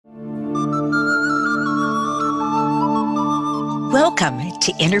Welcome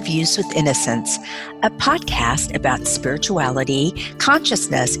to Interviews with Innocence, a podcast about spirituality,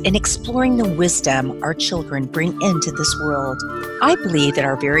 consciousness, and exploring the wisdom our children bring into this world. I believe that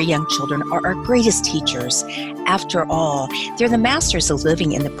our very young children are our greatest teachers. After all, they're the masters of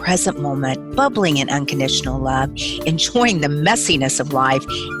living in the present moment, bubbling in unconditional love, enjoying the messiness of life,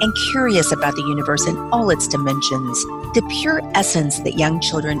 and curious about the universe in all its dimensions. The pure essence that young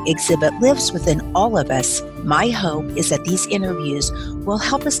children exhibit lives within all of us. My hope is that these interviews will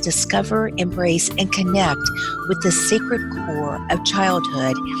help us discover, embrace, and connect with the sacred core of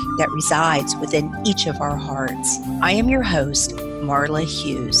childhood that resides within each of our hearts. I am your host, Marla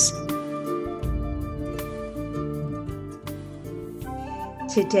Hughes.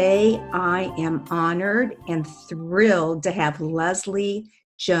 Today, I am honored and thrilled to have Leslie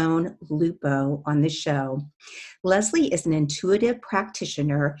Joan Lupo on the show. Leslie is an intuitive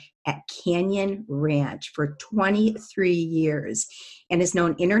practitioner at Canyon Ranch for 23 years and is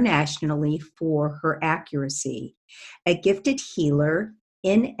known internationally for her accuracy. A gifted healer,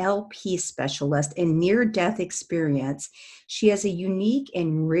 NLP specialist, and near-death experience, she has a unique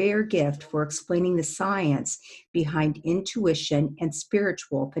and rare gift for explaining the science behind intuition and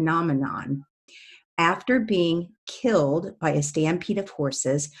spiritual phenomenon. After being killed by a stampede of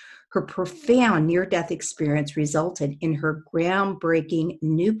horses, her profound near-death experience resulted in her groundbreaking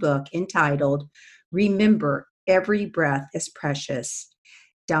new book entitled, Remember, Every Breath is Precious.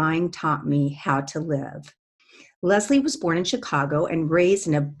 Dying Taught Me How to Live. Leslie was born in Chicago and raised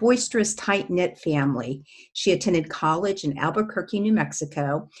in a boisterous, tight-knit family. She attended college in Albuquerque, New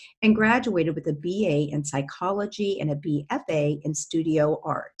Mexico, and graduated with a BA in psychology and a BFA in studio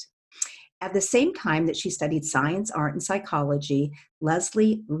art. At the same time that she studied science, art, and psychology,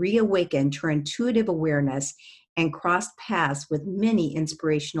 Leslie reawakened her intuitive awareness and crossed paths with many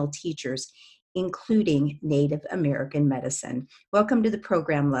inspirational teachers, including Native American medicine. Welcome to the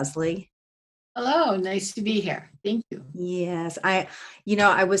program, Leslie. Hello, nice to be here. Thank you. Yes, I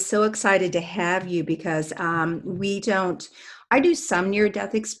was so excited to have you because I do some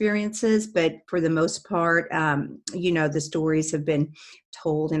near-death experiences, but for the most part, the stories have been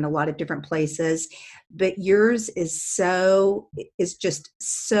told in a lot of different places, but yours is just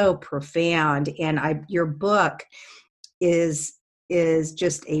so profound. And your book is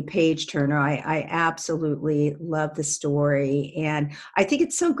just a page turner. I absolutely love the story. And I think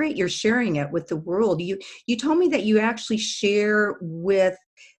it's so great you're sharing it with the world. You told me that you actually share with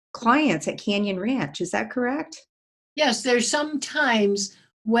clients at Canyon Ranch. Is that correct? Yes, there's some times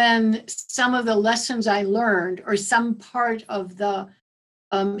when some of the lessons I learned or some part of the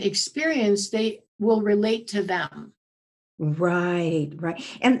experience, they will relate to them. Right.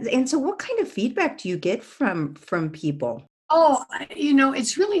 And so what kind of feedback do you get from people? Oh,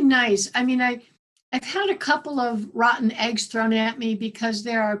 it's really nice. I mean, I've had a couple of rotten eggs thrown at me because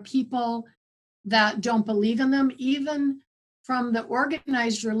there are people that don't believe in them, even from the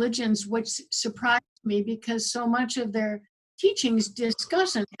organized religions, which surprised me because so much of their teachings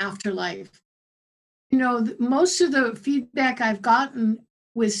discuss an afterlife. Most of the feedback I've gotten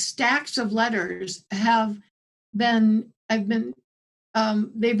with stacks of letters they've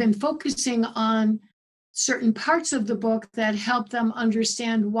been focusing on certain parts of the book that help them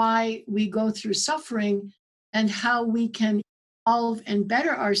understand why we go through suffering and how we can evolve and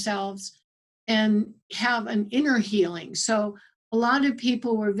better ourselves and have an inner healing. So a lot of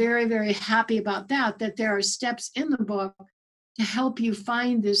people were very, very happy about that there are steps in the book to help you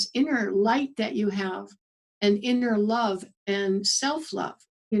find this inner light that you have and inner love and self-love,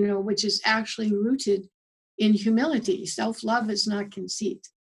 which is actually rooted in humility. Self-love is not conceit.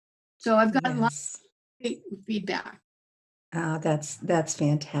 So I've gotten lots of feedback. Oh, that's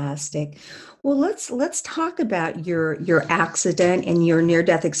fantastic. Well, let's talk about your accident and your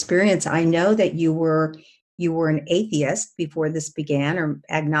near-death experience. I know that you were an atheist before this began, or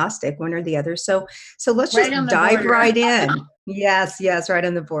agnostic, one or the other. So let's just dive right in. Yes, right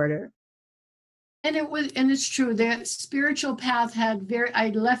on the border. And it's true. The spiritual path I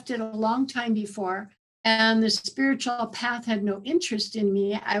left it a long time before, and the spiritual path had no interest in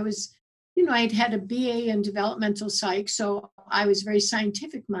me. I was, I'd had a BA in developmental psych, so I was very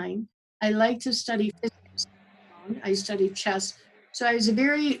scientific mind. I liked to study physics. I studied chess. So I was a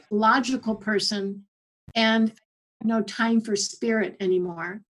very logical person and no time for spirit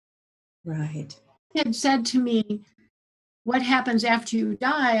anymore. Right. He had said to me, what happens after you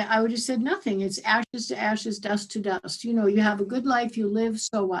die? I would have said nothing. It's ashes to ashes, dust to dust. You have a good life, you live,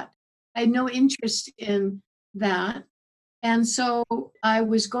 so what? I had no interest in that. And so I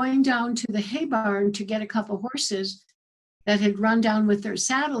was going down to the hay barn to get a couple horses that had run down with their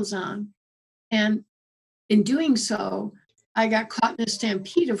saddles on. And in doing so, I got caught in a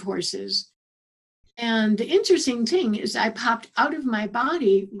stampede of horses. And the interesting thing is I popped out of my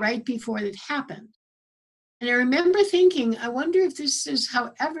body right before it happened. And I remember thinking, I wonder if this is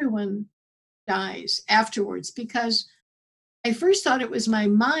how everyone dies afterwards, because I first thought it was my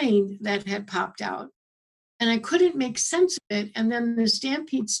mind that had popped out and I couldn't make sense of it. And then the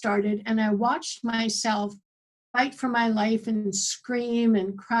stampede started, and I watched myself fight for my life and scream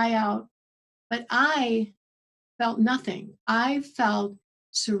and cry out. But I felt nothing. I felt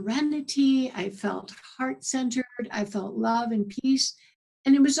serenity. I felt heart centered. I felt love and peace.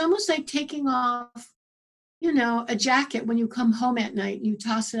 And it was almost like taking off, a jacket when you come home at night and you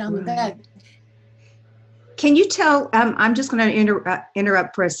toss it on the Right. bed. Can you tell, I'm just going to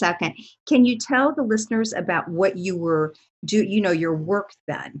interrupt for a second. Can you tell the listeners about what you were your work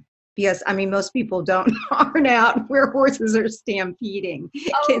then? Because, I mean, most people aren't out where horses are stampeding.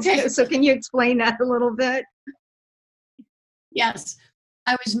 Okay. So can you explain that a little bit? Yes.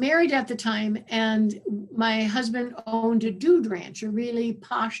 I was married at the time, and my husband owned a dude ranch, a really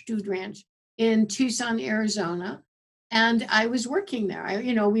posh dude ranch in Tucson, Arizona. And I was working there.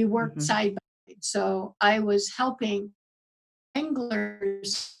 We worked side by side. So I was helping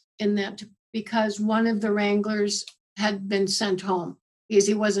wranglers in that, because one of the wranglers had been sent home because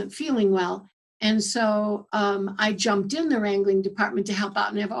he wasn't feeling well. And so I jumped in the wrangling department to help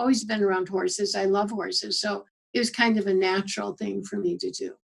out. And I've always been around horses. I love horses. So it was kind of a natural thing for me to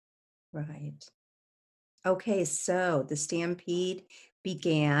do. Right. Okay, so the stampede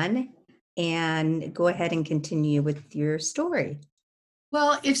began, and go ahead and continue with your story.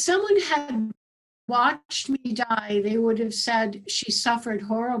 Well, if someone had watched me die, they would have said she suffered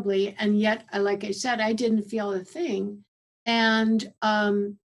horribly. And yet, like I said, I didn't feel a thing. And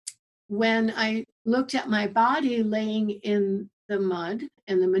when I looked at my body laying in the mud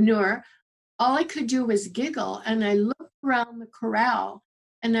and the manure, all I could do was giggle. And I looked around the corral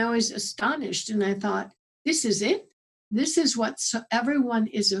and I was astonished. And I thought, this is it? This is what everyone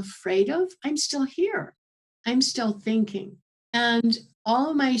is afraid of? I'm still here. I'm still thinking. And all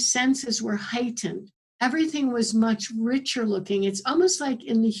of my senses were heightened. Everything was much richer looking. It's almost like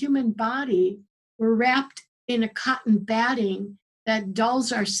in the human body, we're wrapped in a cotton batting that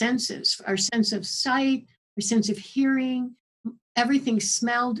dulls our senses, our sense of sight, our sense of hearing. Everything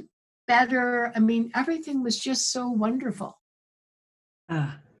smelled better. I mean, everything was just so wonderful.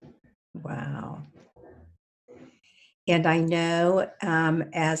 Ah, wow. And I know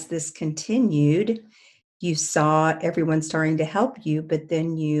as this continued, you saw everyone starting to help you, but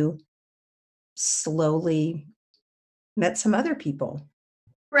then you slowly met some other people.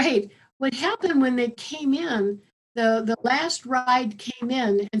 Right. What happened when they came in, the last ride came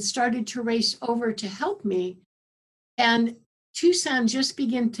in and started to race over to help me. And Tucson just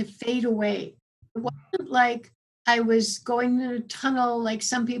began to fade away. It wasn't like I was going in a tunnel like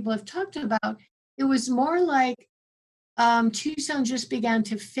some people have talked about. It was more like Tucson just began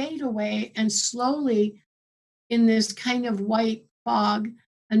to fade away, and slowly, in this kind of white fog,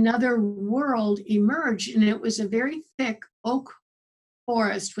 another world emerged. And it was a very thick oak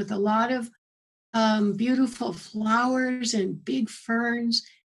forest with a lot of beautiful flowers and big ferns.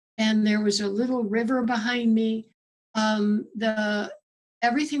 And there was a little river behind me.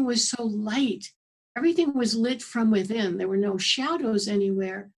 Everything was so light. Everything was lit from within. There were no shadows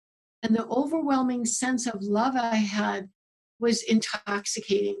anywhere. And the overwhelming sense of love I had was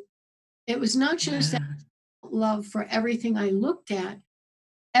intoxicating. It was not just that love for everything I looked at.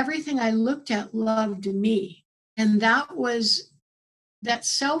 Everything I looked at loved me. And that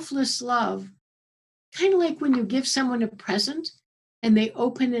selfless love, kind of like when you give someone a present and they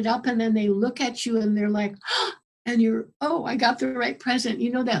open it up and then they look at you and they're like, oh, and you're, oh, I got the right present.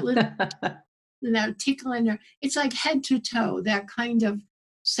 You know, that little that tickle in there. It's like head to toe, that kind of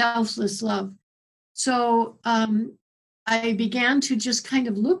selfless love. So I began to just kind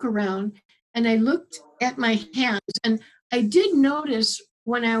of look around, and I looked at my hands, and I did notice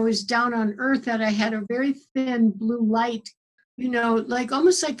when I was down on earth that I had a very thin blue light, like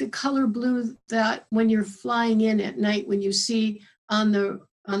almost like the color blue that when you're flying in at night, when you see on the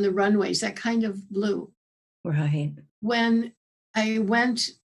runways, that kind of blue. Right. When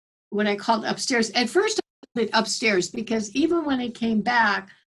I called upstairs, at first I called it upstairs because even when I came back,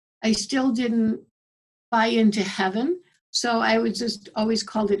 I still didn't buy into heaven. So I would just always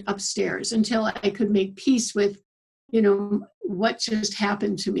called it upstairs until I could make peace with, what just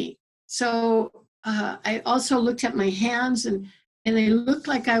happened to me. So I also looked at my hands, and they looked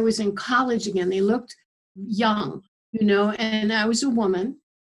like I was in college again. They looked young, and I was a woman.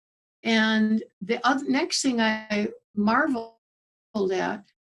 And the next thing I marveled at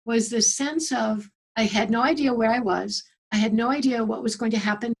was the sense of, I had no idea where I was. I had no idea what was going to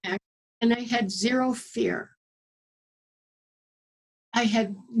happen next, and I had zero fear. I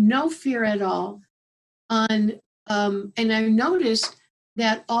had no fear at all. And I noticed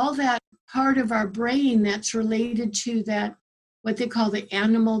that all that part of our brain that's related to that, what they call the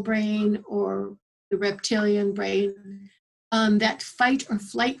animal brain or the reptilian brain, that fight or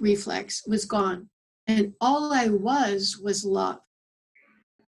flight reflex was gone. And all I was love.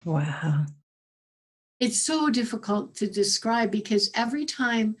 Wow. It's so difficult to describe because every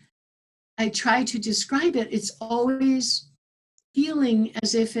time I try to describe it, it's always feeling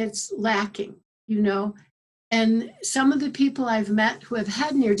as if it's lacking, you know? And some of the people I've met who have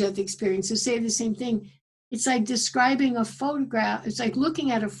had near-death experiences say the same thing. It's like describing a photograph. It's like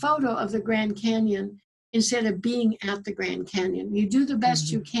looking at a photo of the Grand Canyon instead of being at the Grand Canyon. You do the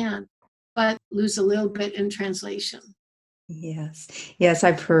best you can, but lose a little bit in translation. Yes. Yes,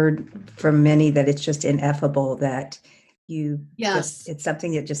 I've heard from many that it's just ineffable, that you just, Yes. it's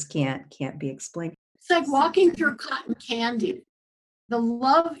something that just can't be explained. It's like walking through cotton candy. The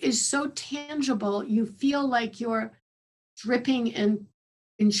love is so tangible, you feel like you're dripping in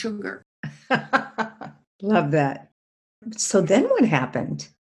sugar. Love that. So then what happened?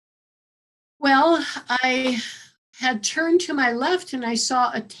 Well, I had turned to my left and I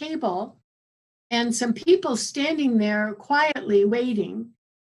saw a table and some people standing there quietly waiting.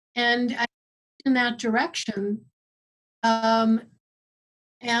 And I went in that direction. And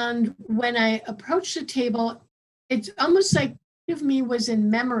when I approached the table, it's almost like part of me was in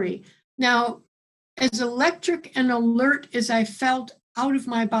memory. Now, as electric and alert as I felt out of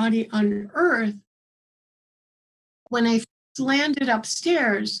my body on Earth, when I landed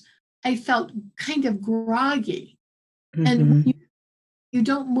upstairs, I felt kind of groggy. And you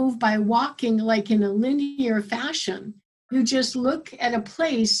don't move by walking like in a linear fashion. You just look at a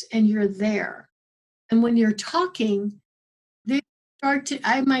place and you're there. And when you're talking,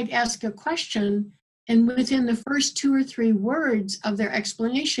 I might ask a question, and within the first 2 or 3 words of their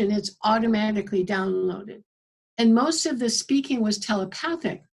explanation, it's automatically downloaded. And most of the speaking was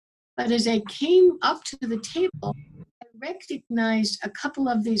telepathic. But as I came up to the table, I recognized a couple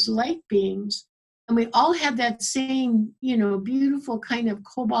of these light beings, and we all had that same, beautiful kind of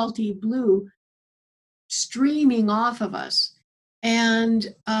cobalty blue streaming off of us.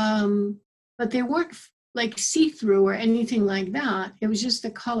 And, but they weren't like see-through or anything like that. It was just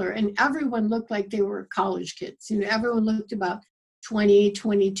the color. And everyone looked like they were college kids. Everyone looked about 20,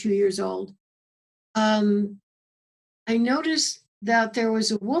 22 years old. I noticed that there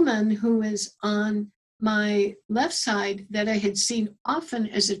was a woman who was on my left side that I had seen often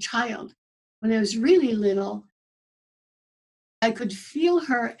as a child. When I was really little, I could feel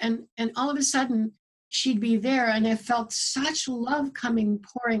her, and all of a sudden she'd be there, and I felt such love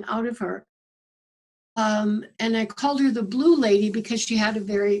pouring out of her. And I called her the blue lady because she had a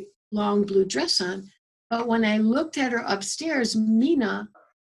very long blue dress on. But when I looked at her upstairs, Mina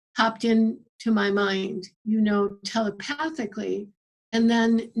popped into my mind, telepathically. And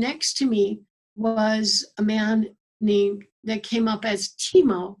then next to me was a man that came up as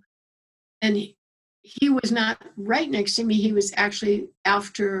Timo. And he was not right next to me. He was actually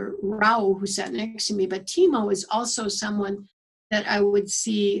after Rao, who sat next to me. But Timo is also someone that I would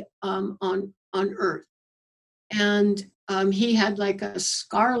see on Earth. And he had like a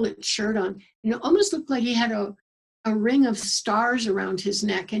scarlet shirt on. Almost looked like he had a ring of stars around his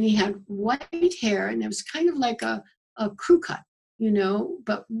neck. And he had white hair. And it was kind of like a crew cut,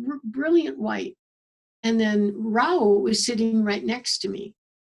 but brilliant white. And then Rao was sitting right next to me.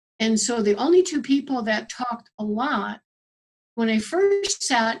 And so the only 2 people that talked a lot, when I first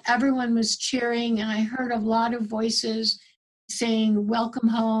sat, everyone was cheering, and I heard a lot of voices saying, welcome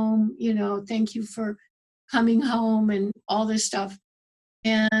home, thank you for coming home and all this stuff.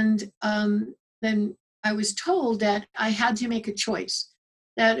 And then I was told that I had to make a choice,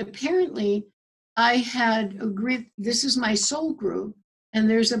 that apparently I had agreed, this is my soul group, and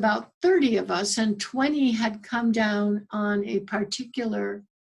there's about 30 of us, and 20 had come down on a particular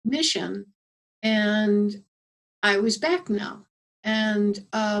mission, and I was back now. And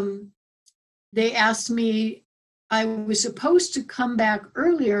they asked me, I was supposed to come back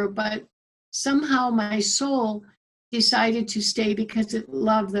earlier, but somehow my soul decided to stay because it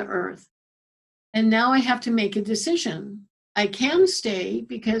loved the Earth. And now I have to make a decision. I can stay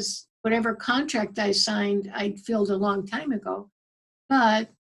because whatever contract I signed, I filled a long time ago,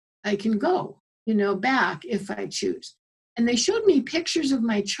 but I can go, back if I choose. And they showed me pictures of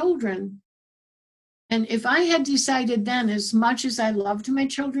my children. And if I had decided then, as much as I loved my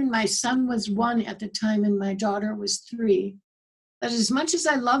children, my son was 1 at the time and my daughter was 3, but as much as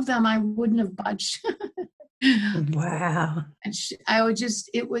I loved them, I wouldn't have budged. Wow. And I would just,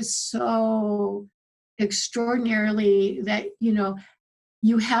 it was so extraordinarily that,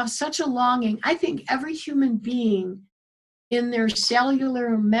 you have such a longing. I think every human being in their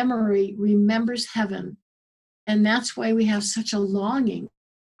cellular memory remembers heaven. And that's why we have such a longing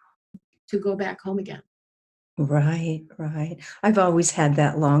to go back home again. Right, right. I've always had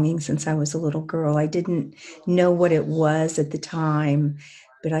that longing since I was a little girl. I didn't know what it was at the time,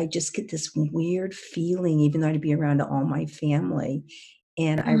 but I just get this weird feeling, even though I'd be around all my family.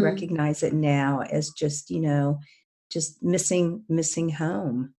 And I Mhm. recognize it now as just, just missing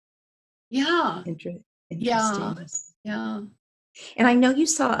home. Yeah, Inter- yeah, Interesting. yeah. And I know you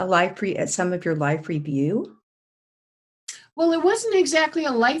saw a some of your life review. Well, it wasn't exactly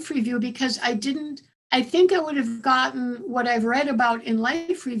a life review because I think I would have gotten what I've read about in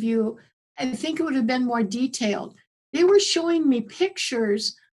life review. I think it would have been more detailed. They were showing me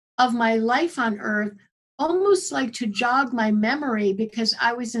pictures of my life on Earth, almost like to jog my memory because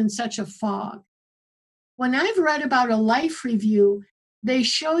I was in such a fog. When I've read about a life review, they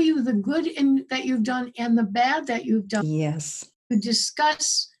show you the good that you've done and the bad that you've done Yes. to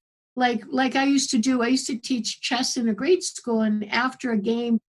discuss, like I used to do. I used to teach chess in a grade school, and after a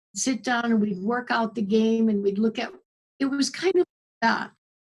game, sit down and we'd work out the game and we'd look at it. Was kind of that,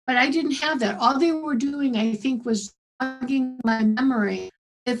 but I didn't have that. All they were doing, I think, was jogging my memory.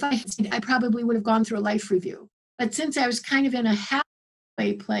 If I had, I probably would have gone through a life review. But since I was kind of in a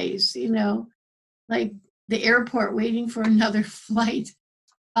halfway place, like the airport waiting for another flight,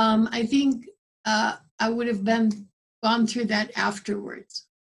 I think I would have been gone through that afterwards.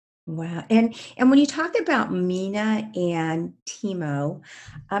 Wow. And when you talk about Mina and Timo,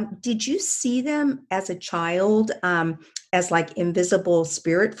 did you see them as a child as like invisible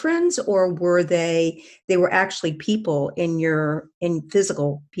spirit friends, or were they were actually people in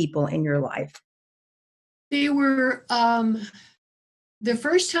physical people in your life? They were the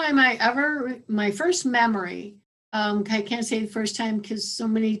first time my first memory. I can't say the first time because so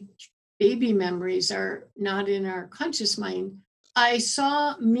many baby memories are not in our conscious mind. I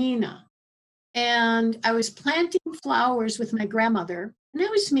saw Mina, and I was planting flowers with my grandmother. And that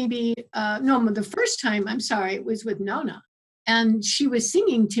was maybe, no, the first time, I'm sorry, it was with Nona. And she was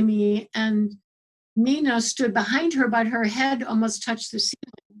singing to me, and Mina stood behind her, but her head almost touched the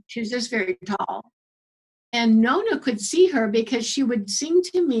ceiling. She was just very tall. And Nona could see her because she would sing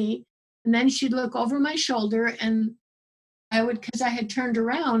to me, and then she'd look over my shoulder, and because I had turned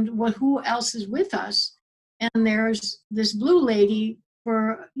around, well, who else is with us? And there's this blue lady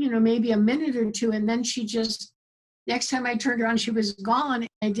for, maybe a minute or two. And then next time I turned around, she was gone.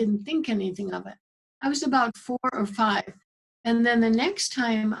 I didn't think anything of it. I was about 4 or 5. And then the next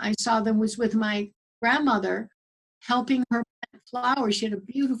time I saw them was with my grandmother helping her plant flowers. She had a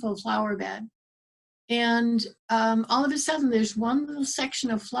beautiful flower bed. And all of a sudden, there's one little section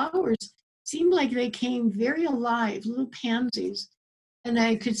of flowers, seemed like they came very alive, little pansies. And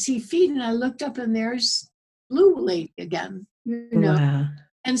I could see feet, and I looked up, and there's Blue Lady again. Wow.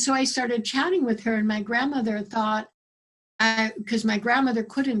 And so I started chatting with her, and my grandmother thought, because my grandmother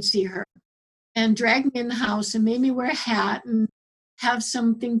couldn't see her, and dragged me in the house and made me wear a hat and have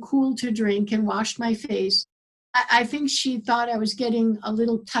something cool to drink and washed my face. I think she thought I was getting a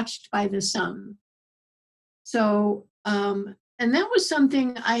little touched by the sun. So, and that was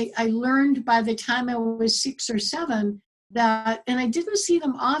something I learned by the time I was 6 or 7, and I didn't see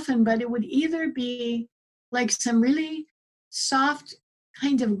them often, but it would either be like some really soft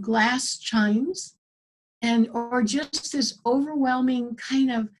kind of glass chimes, or just this overwhelming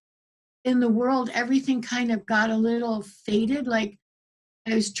kind of, in the world, everything kind of got a little faded, like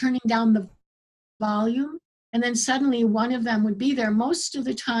I was turning down the volume, and then suddenly one of them would be there. Most of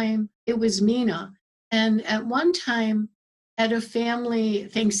the time it was Mina. And at one time, at a family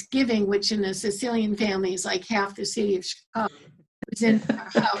Thanksgiving, which in a Sicilian family is like half the city of Chicago, it was in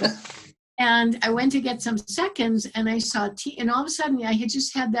our house. And I went to get some seconds, and I saw and all of a sudden I had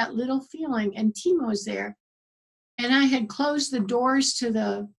just had that little feeling, and Timo was there. And I had closed the doors to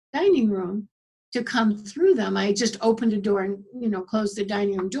the dining room to come through them. I just opened a door and, closed the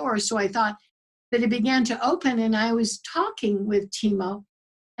dining room door. So I thought that it began to open, and I was talking with Timo,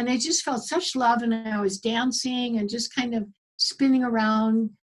 and I just felt such love, and I was dancing and just kind of spinning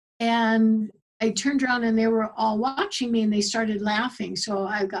around. And I turned around, and they were all watching me, and they started laughing. So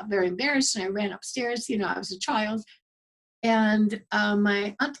I got very embarrassed, and I ran upstairs. I was a child. And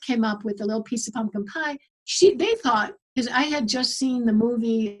my aunt came up with a little piece of pumpkin pie. They thought, because I had just seen the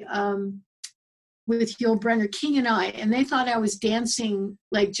movie with Yul Brynner, King and I, and they thought I was dancing,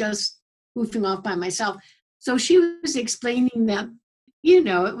 like just goofing off by myself. So she was explaining that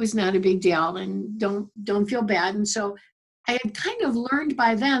it was not a big deal, and don't feel bad. And so I had kind of learned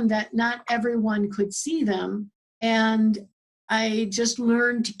by then that not everyone could see them. And I just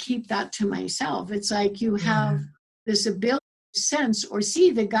learned to keep that to myself. It's like you Yeah. have this ability to sense or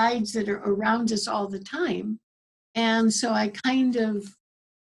see the guides that are around us all the time. And so I kind of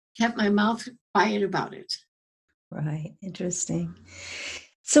kept my mouth quiet about it. Right. Interesting.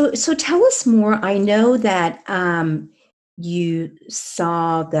 So tell us more. I know that you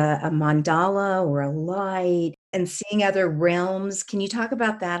saw a mandala or a light and seeing other realms. Can you talk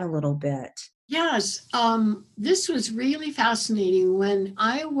about that a little bit? Yes, this was really fascinating. When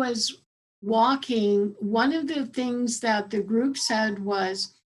I was walking, one of the things that the group said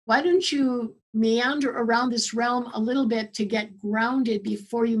was, why don't you meander around this realm a little bit to get grounded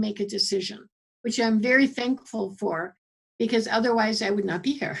before you make a decision, which I'm very thankful for, because otherwise I would not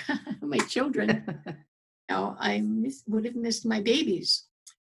be here. My children, would have missed my babies.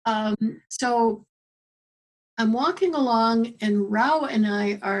 So I'm walking along, and Rao and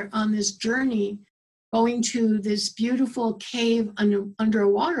I are on this journey going to this beautiful cave under a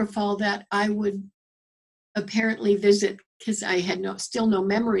waterfall that I would apparently visit because I had still no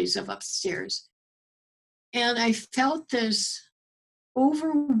memories of upstairs. And I felt this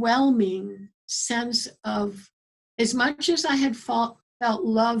overwhelming sense of, as much as I had felt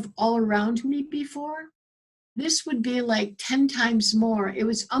love all around me before, this would be like 10 times more. It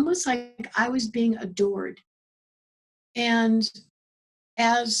was almost like I was being adored. And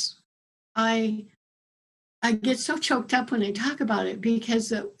as I get so choked up when I talk about it,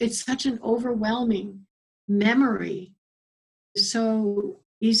 because it's such an overwhelming memory, so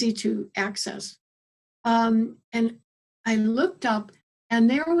easy to access. And I looked up, and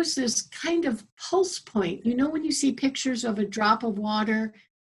there was this kind of pulse point. When you see pictures of a drop of water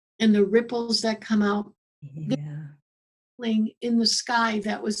and the ripples that come out, Yeah. in the sky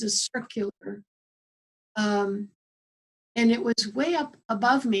that was a circular. And it was way up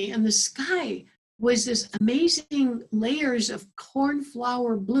above me, and the sky was this amazing layers of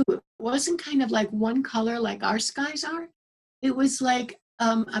cornflower blue. It wasn't kind of like one color like our skies are. It was like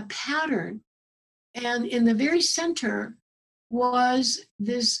a pattern. And in the very center was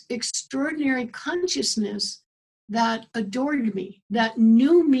this extraordinary consciousness that adored me, that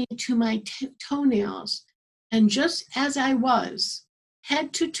knew me to my toenails. And just as I was,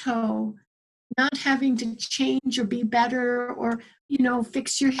 head to toe, not having to change or be better or,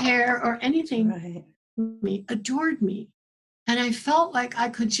 fix your hair or anything, Right. me, adored me. And I felt like I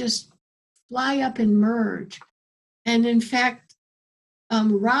could just fly up and merge. And in fact,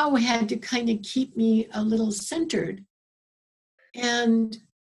 Rao had to kind of keep me a little centered. And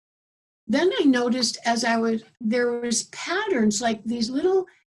then I noticed there was patterns like these little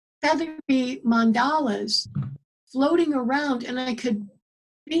feathery mandalas floating around, and I could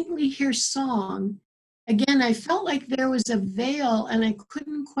faintly hear song. Again, I felt like there was a veil and I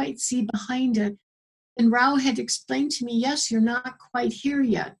couldn't quite see behind it. And Rao had explained to me, yes, you're not quite here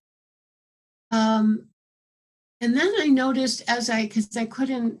yet. And then I noticed because I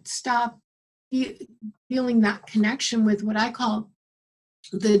couldn't stop feeling that connection with what I call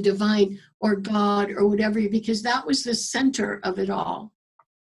the divine or God or whatever, because that was the center of it all.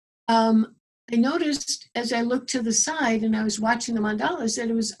 I noticed as I looked to the side and I was watching the mandalas that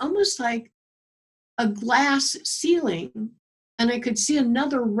it was almost like a glass ceiling, and I could see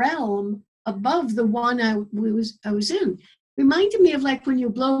another realm above the one I was in. Reminded me of like when you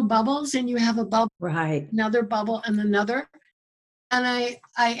blow bubbles and you have a bubble, Right. another bubble, and another. And I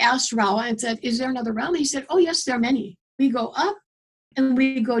asked Rao and said, "Is there another realm?" He said, "Oh yes, there are many. We go up and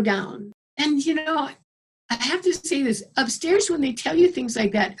we go down." And I have to say this, upstairs when they tell you things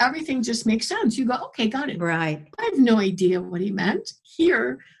like that, everything just makes sense. You go, okay, got it. Right. I have no idea what he meant.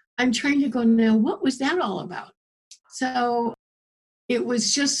 Here, I'm trying to go, now, what was that all about? So it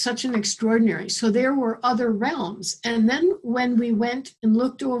was just such an extraordinary. So there were other realms. And then when we went and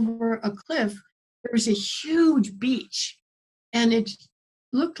looked over a cliff, there was a huge beach. And it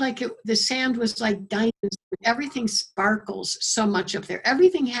looked like the sand was like diamonds. Everything sparkles so much up there.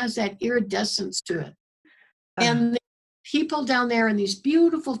 Everything has that iridescence to it. And the people down there in these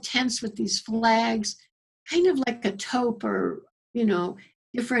beautiful tents with these flags, kind of like a taupe or,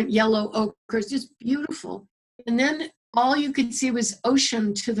 different yellow ochres, just beautiful. And then all you could see was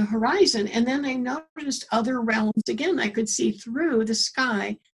ocean to the horizon. And then I noticed other realms again. I could see through the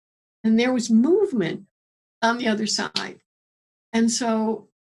sky, and there was movement on the other side. And so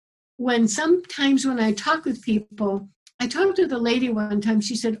sometimes when I talk with people, I talked to the lady one time,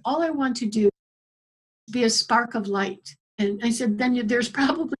 she said, all I want to do be a spark of light. And I said, then there's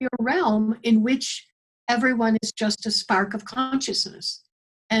probably a realm in which, everyone is just a spark of consciousness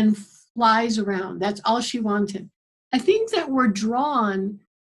and flies around. That's all she wanted. I think that we're drawn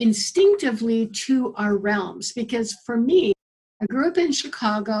instinctively to our realms because for me, I grew up in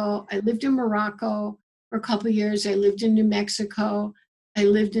Chicago. I lived in Morocco for a couple of years. I lived in New Mexico. I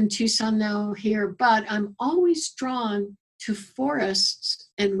lived in Tucson now here, but I'm always drawn to forests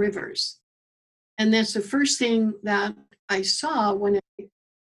and rivers. And that's the first thing that I saw when I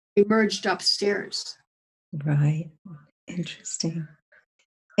emerged upstairs. Right. Interesting.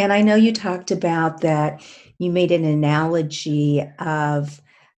 And I know you talked about that you made an analogy of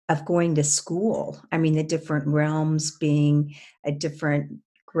going to school. I mean, the different realms being a different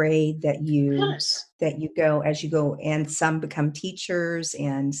grade Yes. that you go as you go, and some become teachers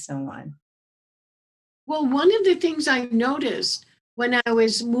and so on. Well, one of the things I noticed when I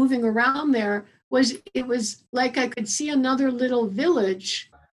was moving around there was it was like I could see another little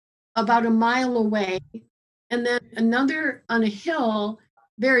village about a mile away, and then another on a hill,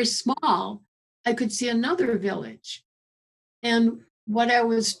 very small, I could see another village. And what I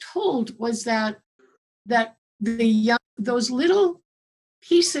was told was that those little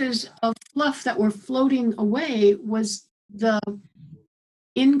pieces of fluff that were floating away was the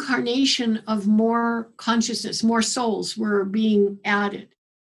incarnation of more consciousness, more souls were being added.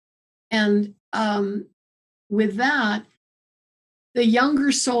 And with that, the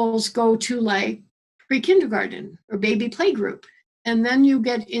younger souls go to like pre-kindergarten or baby playgroup. And then you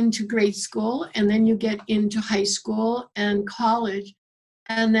get into grade school, and then you get into high school and college.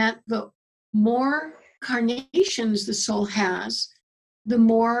 And that the more carnations the soul has, the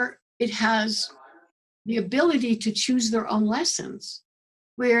more it has the ability to choose their own lessons.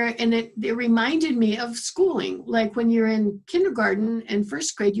 And it reminded me of schooling. Like when you're in kindergarten and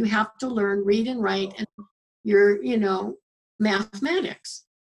first grade, you have to learn read and write and your, mathematics.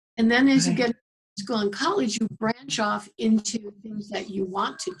 And then as you Right. get to school and college, you branch off into things that you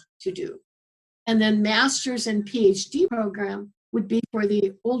want to do. And then master's and PhD program would be for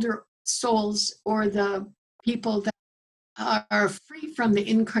the older souls or the people that are free from the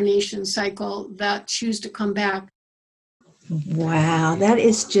incarnation cycle that choose to come back. Wow, that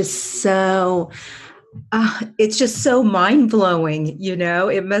is just so, it's just so mind blowing.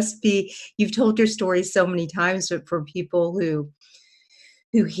 It must be, you've told your story so many times, but for people who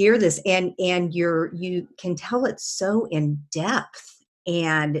hear this and you can tell it so in depth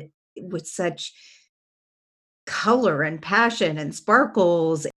and with such color and passion and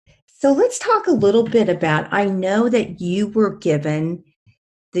sparkles. So let's talk a little bit about, I know that you were given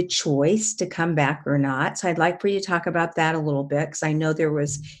the choice to come back or not. So I'd like for you to talk about that a little bit, because I know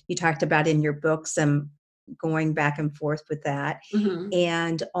you talked about in your book some going back and forth with that. Mm-hmm.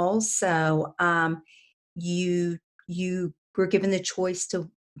 And also you were given the choice to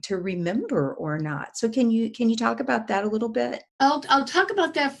remember or not. So can you talk about that a little bit? I'll talk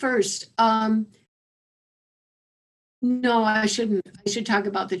about that first. No, I shouldn't. I should talk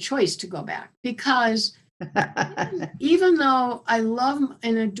about the choice to go back because even though I love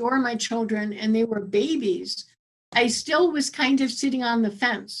and adore my children and they were babies, I still was kind of sitting on the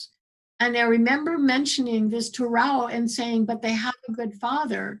fence. And I remember mentioning this to Rao and saying, but they have a good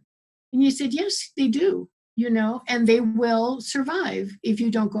father. And he said, yes, they do, and they will survive if you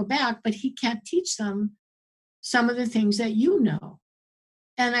don't go back, but he can't teach them some of the things that you know.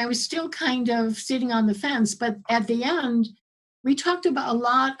 And I was still kind of sitting on the fence. But at the end, we talked about a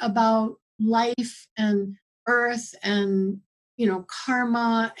lot about life and earth and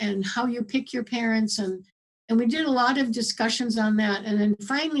karma and how you pick your parents and we did a lot of discussions on that. And then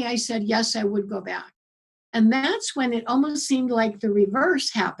finally I said yes, I would go back. And that's when it almost seemed like the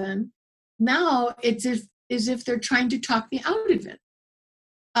reverse happened. Now it's as if they're trying to talk me out of it.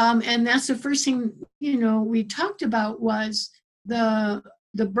 And that's the first thing we talked about was the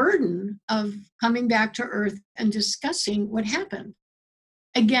burden of coming back to earth and discussing what happened.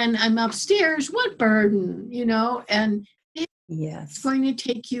 Again, I'm upstairs, what burden, and it's Yes. going to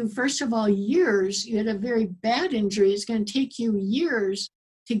take you, first of all, years. You had a very bad injury. It's going to take you years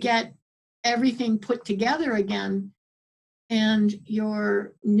to get everything put together again. And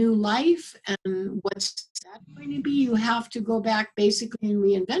your new life and what's that going to be? You have to go back basically and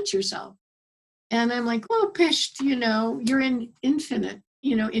reinvent yourself. And I'm like, well, Pish, you're in infinite,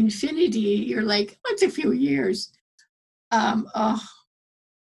 infinity. You're like, what's a few years? And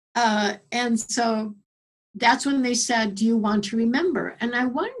so that's when they said, do you want to remember? And I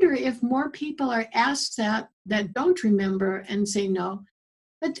wonder if more people are asked that don't remember and say no.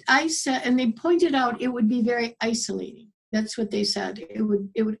 But I said, and they pointed out it would be very isolating. That's what they said. It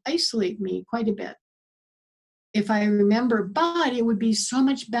would isolate me quite a bit if I remember, but it would be so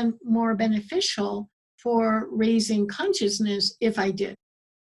much more beneficial for raising consciousness if I did.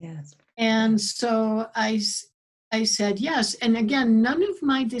 Yes. And so I said yes. And again, none of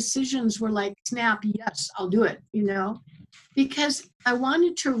my decisions were like, snap, yes, I'll do it, because I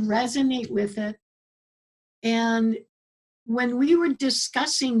wanted to resonate with it. And when we were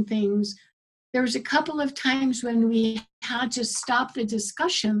discussing things, there was a couple of times when we had to stop the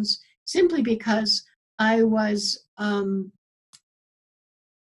discussions simply because I was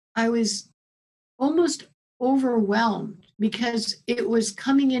almost overwhelmed because it was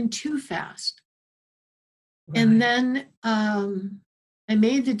coming in too fast. Right. And then I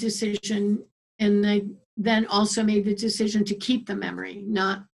made the decision, and I then also made the decision to keep the memory,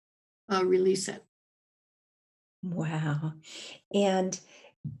 not release it. Wow. And,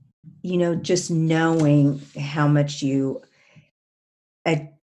 just knowing how much you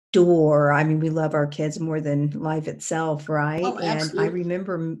adore, I mean, we love our kids more than life itself, right? Oh, And I absolutely.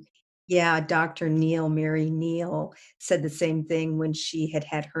 remember, Dr. Mary Neal said the same thing when she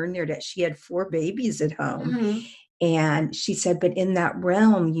had her near death. She had 4 babies at home. Mm-hmm. And she said, but in that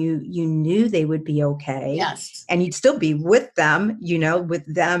realm, you knew they would be okay. Yes. And you'd still be with them,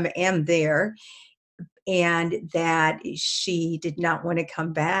 with them and there. And that she did not want to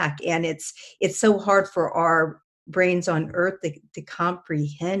come back. And it's so hard for our brains on earth to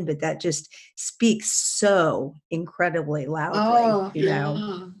comprehend, but that just speaks so incredibly loudly, Oh,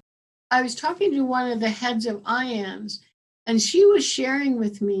 yeah. I was talking to one of the heads of IANDS, and she was sharing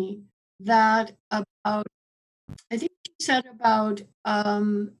with me that about, I think she said about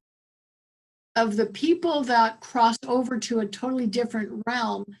of the people that cross over to a totally different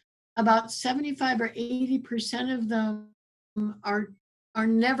realm, about 75 or 80% of them are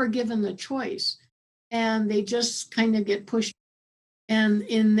never given the choice, and they just kind of get pushed. And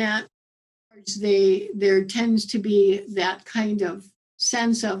in that, there tends to be that kind of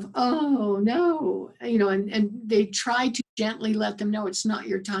sense of, oh no, and they try to gently let them know it's not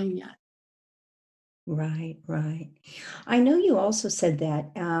your time yet. Right, right. I know you also said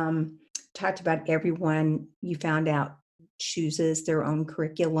that, talked about everyone you found out chooses their own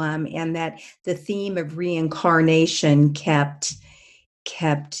curriculum, and that the theme of reincarnation kept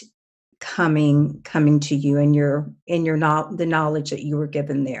coming to you in the knowledge that you were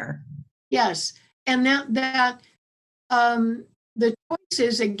given there. Yes, and that the choice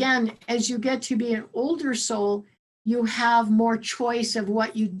is, again, as you get to be an older soul, you have more choice of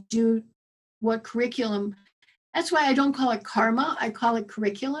what you do, what curriculum. That's why I don't call it karma, I call it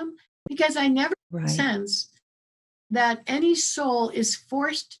curriculum, because I never sense that any soul is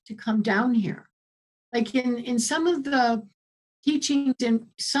forced to come down here. Like in some of the teachings,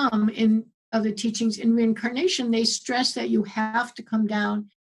 of the teachings in reincarnation, they stress that you have to come down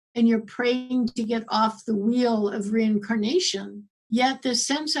and you're praying to get off the wheel of reincarnation. Yet the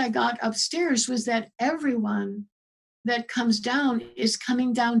sense I got upstairs was that everyone that comes down is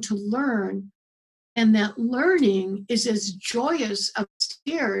coming down to learn, and that learning is as joyous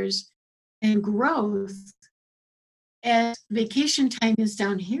upstairs and growth as vacation time is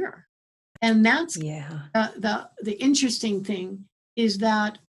down here. And that's the interesting thing, is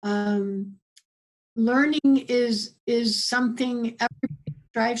that learning is something everybody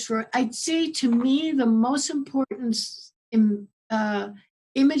strives for. I'd say, to me, the most important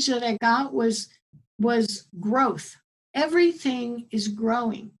image that I got was growth. Everything is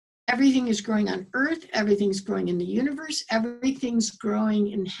growing. Everything is growing on earth. Everything's growing in the universe. Everything's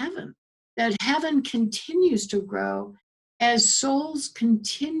growing in heaven. That heaven continues to grow as souls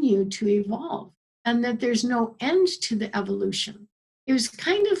continue to evolve, and that there's no end to the evolution. It was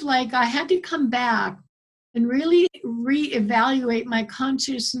kind of like I had to come back and really reevaluate my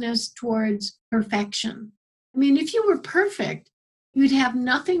consciousness towards perfection. I mean, if you were perfect, you'd have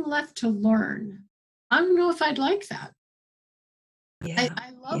nothing left to learn. I don't know if I'd like that. Yeah. I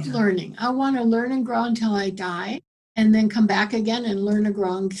love learning. I want to learn and grow until I die, and then come back again and learn and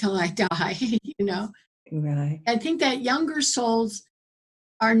grow until I die, Right. I think that younger souls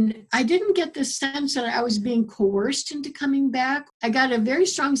I didn't get the sense that I was being coerced into coming back. I got a very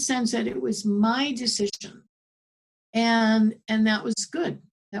strong sense that it was my decision. And that was good.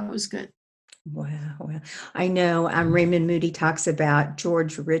 That was good. Wow. Well, I know Raymond Moody talks about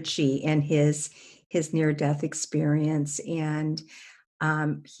George Ritchie and his near-death experience. And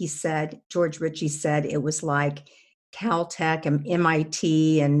George Ritchie said it was like Caltech and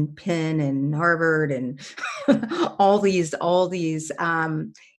MIT and Penn and Harvard and all these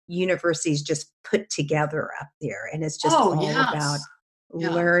universities just put together up there, and it's just all about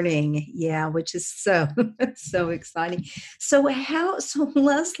learning, which is so so exciting. So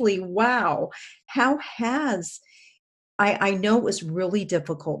Leslie, wow, how has I know it was really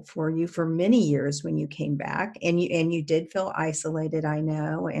difficult for you for many years when you came back, and you did feel isolated, I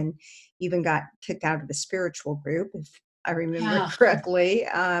know, and even got kicked out of the spiritual group, if I remember Yeah. correctly.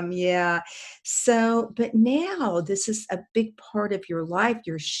 Yeah. So, but now this is a big part of your life.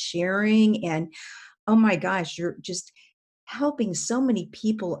 You're sharing, and oh my gosh, you're just helping so many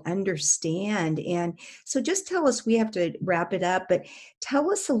people understand. And so just tell us, we have to wrap it up, but tell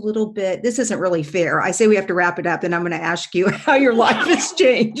us a little bit. This isn't really fair. I say we have to wrap it up, and I'm going to ask you how your life has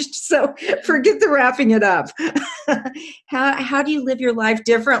changed. So forget the wrapping it up. How do you live your life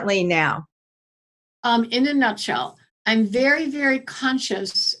differently now? In a nutshell, I'm very, very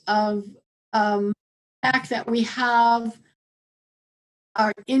conscious of the fact that we have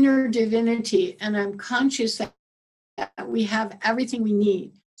our inner divinity, and I'm conscious that we have everything we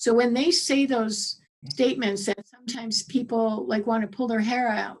need. So when they say those statements that sometimes people like want to pull their hair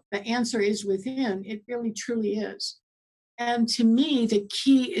out, the answer is within. It really truly is. And to me, the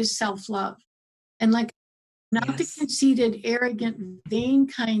key is self-love. And like, not the Yes. conceited, arrogant, vain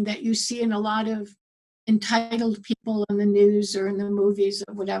kind that you see in a lot of entitled people in the news or in the movies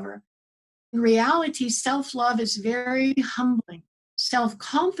or whatever. In reality, self-love is very humbling.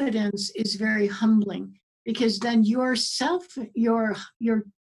 Self-confidence is very humbling, because then you're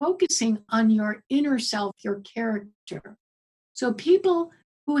focusing on your inner self, your character. So people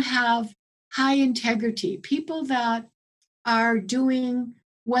who have high integrity, people that are doing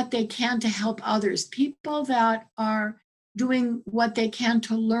what they can to help others, people that are doing what they can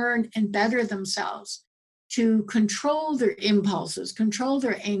to learn and better themselves, to control their impulses, control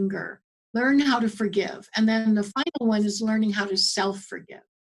their anger, learn how to forgive. And then the final one is learning how to self-forgive,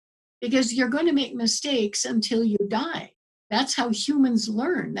 because you're going to make mistakes until you die. That's how humans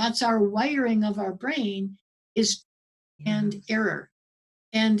learn. That's our wiring of our brain, is and Yes. error.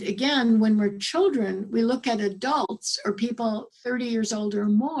 And again, when we're children, we look at adults or people 30 years old or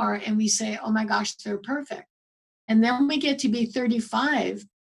more, and we say, oh my gosh, they're perfect. And then we get to be 35.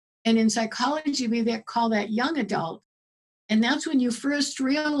 And in psychology, we call that young adult. And that's when you first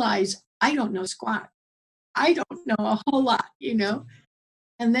realize, I don't know squat. I don't know a whole lot, you know?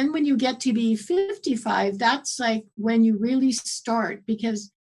 And then when you get to be 55, that's like when you really start,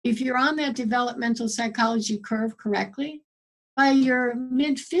 because if you're on that developmental psychology curve correctly, by your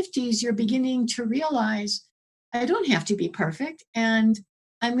mid 50s, you're beginning to realize I don't have to be perfect, and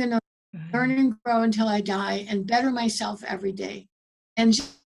I'm going to learn Right. and grow until I die and better myself every day. And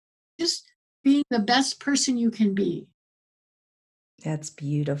just being the best person you can be. That's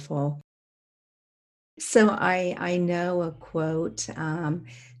beautiful. So I know a quote,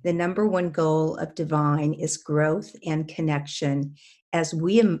 the number one goal of divine is growth and connection. As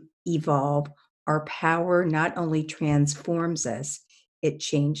we evolve, our power not only transforms us, it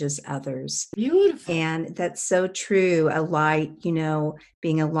changes others. Beautiful. And that's so true. A light,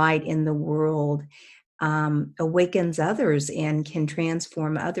 being a light in the world, awakens others and can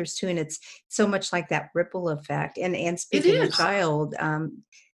transform others too. And it's so much like that ripple effect. And It speaking of is. child,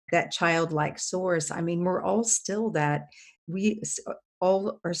 that childlike source, I mean, we're all still that,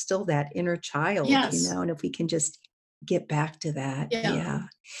 all are still that inner child, Yes. and if we can just get back to that. Yeah. Yeah.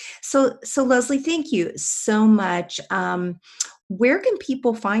 So Leslie, thank you so much. Where can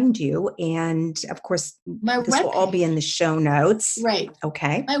people find you? And of course, My this will all be in webpage. the show notes. Right.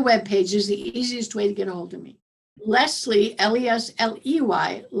 Okay. My webpage is the easiest way to get a hold of me. Leslie,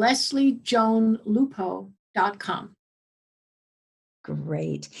 Lesley, LeslieJoanLupo.com.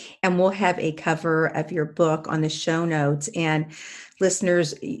 Great. And we'll have a cover of your book on the show notes. And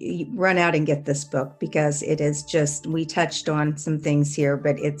listeners, run out and get this book, because it is just, we touched on some things here,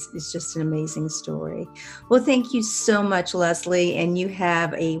 but it's just an amazing story. Well, thank you so much, Leslie, and you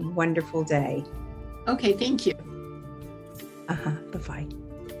have a wonderful day. Okay, thank you. Bye-bye.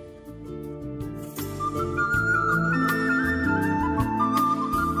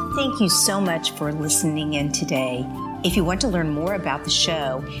 Thank you so much for listening in today. If you want to learn more about the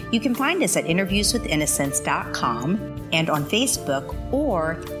show, you can find us at interviewswithinnocence.com and on Facebook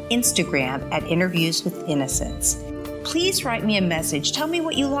or Instagram at Interviews with Innocence. Please write me a message, tell me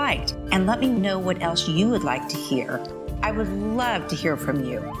what you liked, and let me know what else you would like to hear. I would love to hear from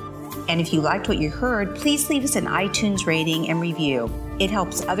you. And if you liked what you heard, please leave us an iTunes rating and review. It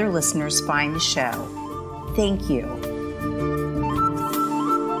helps other listeners find the show. Thank you.